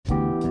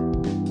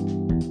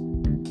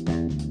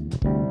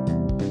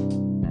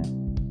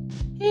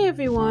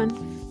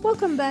everyone.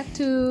 Welcome back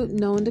to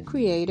Knowing the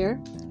Creator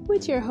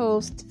with your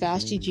host,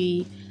 Vashti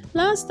G.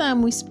 Last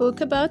time we spoke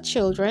about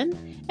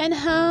children and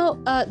how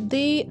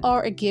they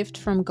are a gift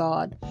from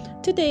God.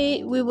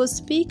 Today we will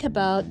speak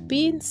about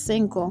being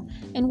single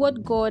and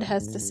what God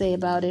has to say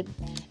about it.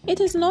 It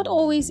is not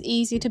always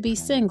easy to be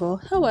single.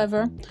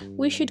 However,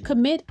 we should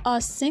commit our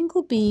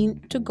single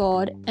being to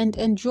God and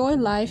enjoy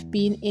life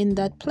being in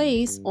that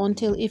place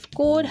until if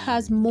God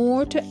has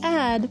more to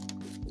add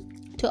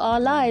to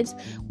our lives,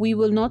 we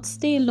will not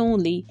stay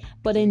lonely,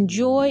 but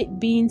enjoy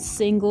being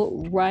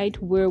single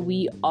right where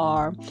we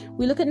are.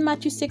 We look at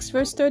Matthew 6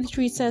 verse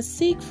 33. It says,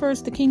 "Seek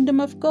first the kingdom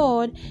of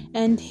God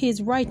and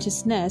his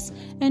righteousness,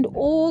 and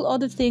all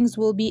other things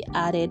will be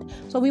added."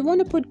 So we want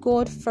to put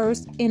God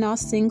first in our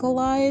single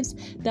lives.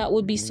 That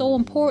would be so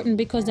important,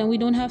 because then we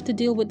don't have to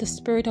deal with the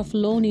spirit of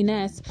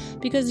loneliness,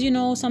 because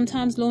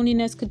sometimes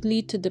loneliness could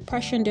lead to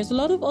depression. There's a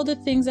lot of other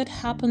things that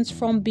happens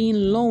from being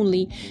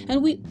lonely,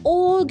 and we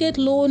all get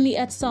lonely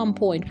at some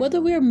point, whether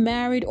we're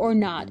married or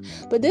not.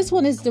 But this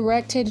one is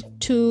directed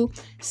to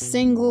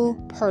single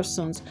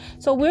persons.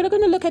 So we're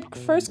going to look at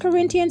 1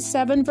 Corinthians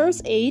 7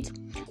 verse 8.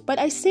 "But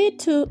I say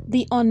to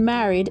the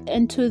unmarried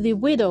and to the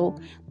widow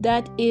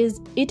that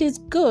it is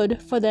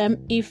good for them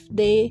if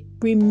they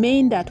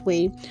remain that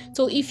way."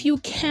 So if you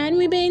can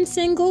remain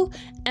single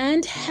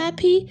and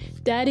happy,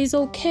 that is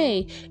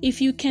okay. If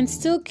you can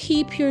still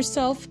keep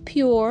yourself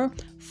pure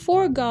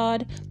for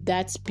God,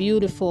 that's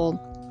beautiful.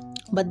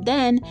 But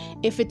then,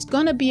 if it's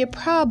going to be a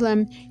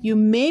problem, you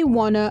may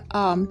want to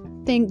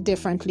think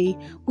differently.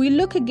 We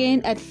look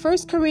again at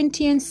 1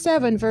 Corinthians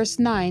 7 verse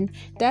 9.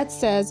 That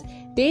says,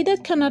 "They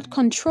that cannot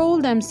control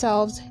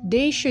themselves,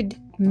 they should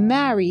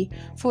marry,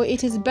 for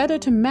it is better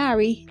to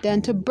marry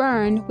than to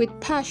burn with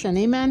passion."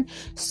 Amen.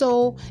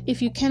 So if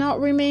you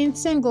cannot remain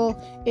single,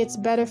 it's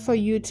better for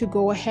you to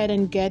go ahead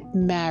and get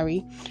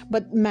married.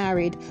 But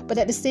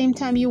at the same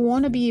time, you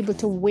want to be able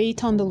to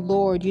wait on the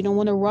Lord. You don't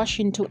want to rush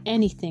into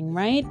anything,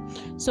 right?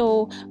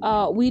 So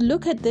we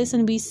look at this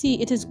and we see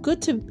it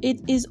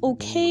is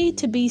okay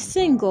to be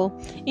single.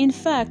 In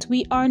fact,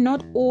 we are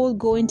not all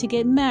going to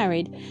get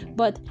married,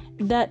 but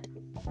that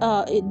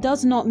it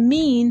does not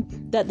mean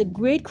that the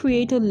great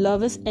Creator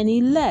loves us any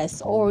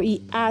less, or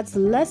he adds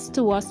less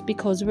to us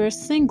because we're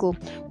single.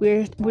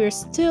 We're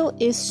still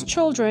his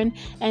children,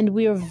 and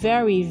we're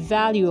very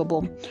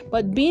valuable.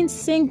 But being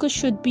single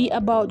should be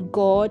about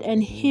God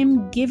and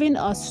him giving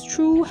us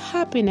true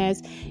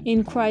happiness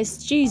in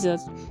Christ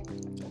Jesus.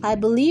 I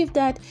believe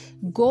that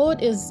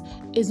God is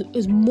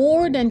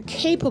more than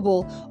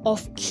capable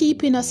of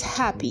keeping us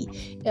happy.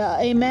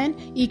 Amen.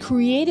 He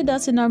created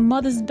us in our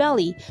mother's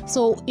belly.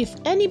 So if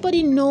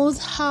anybody knows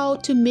how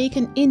to make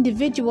an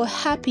individual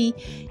happy,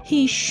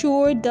 he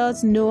sure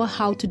does know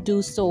how to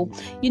do so.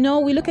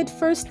 We look at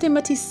 1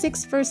 Timothy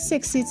 6 verse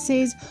 6. It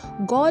says,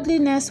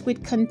 "Godliness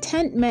with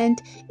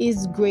contentment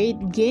is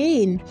great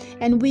gain."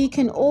 And we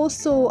can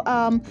also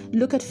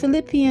look at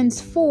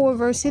Philippians 4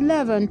 verse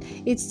 11.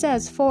 It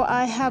says, "For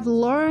I have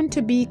learned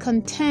to be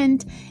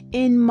content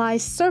in my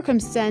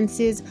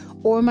circumstances,"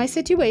 or my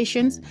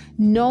situations,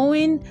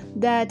 "knowing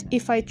that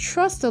if I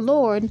trust the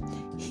Lord,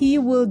 he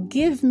will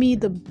give me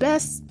the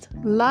best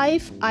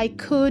life I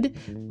could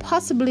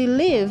possibly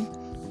live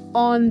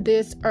on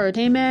this earth."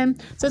 Amen.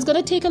 So it's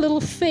going to take a little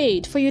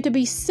faith for you to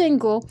be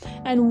single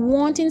and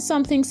wanting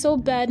something so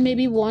bad,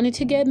 maybe wanting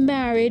to get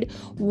married,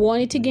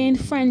 wanting to gain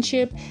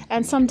friendship,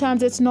 and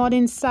sometimes it's not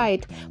in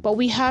sight. But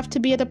we have to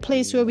be at a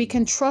place where we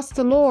can trust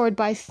the Lord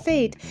by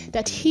faith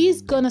that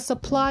he's going to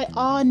supply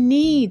our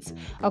needs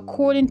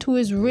according to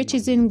his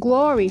riches in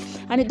glory.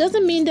 And it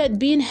doesn't mean that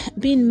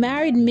being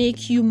married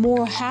makes you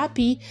more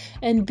happy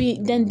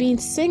than being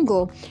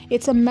single.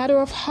 It's a matter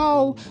of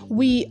how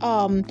we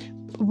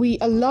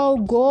allow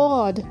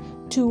God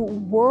to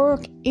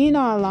work in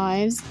our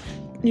lives,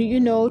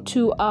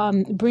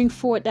 to bring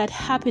forth that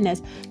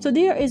happiness. So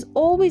there is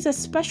always a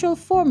special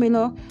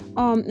formula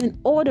in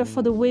order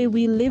for the way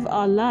we live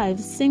our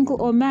lives,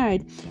 single or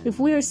married. If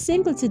we are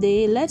single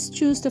today, let's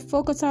choose to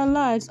focus our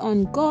lives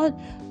on God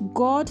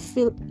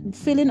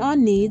filling our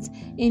needs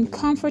in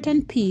comfort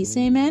and peace.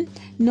 Amen.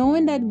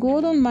 Knowing that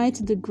God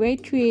Almighty, the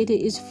great Creator,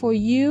 is for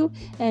you,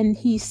 and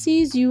he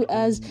sees you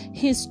as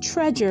his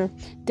treasure,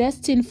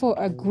 destined for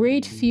a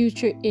great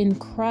future in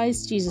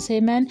Christ Jesus.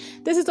 Amen.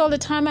 This is all the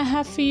time I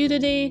have for you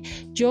today.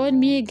 Join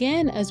me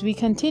again as we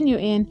continue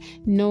in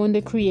Knowing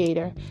the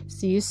Creator.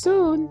 See you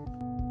soon.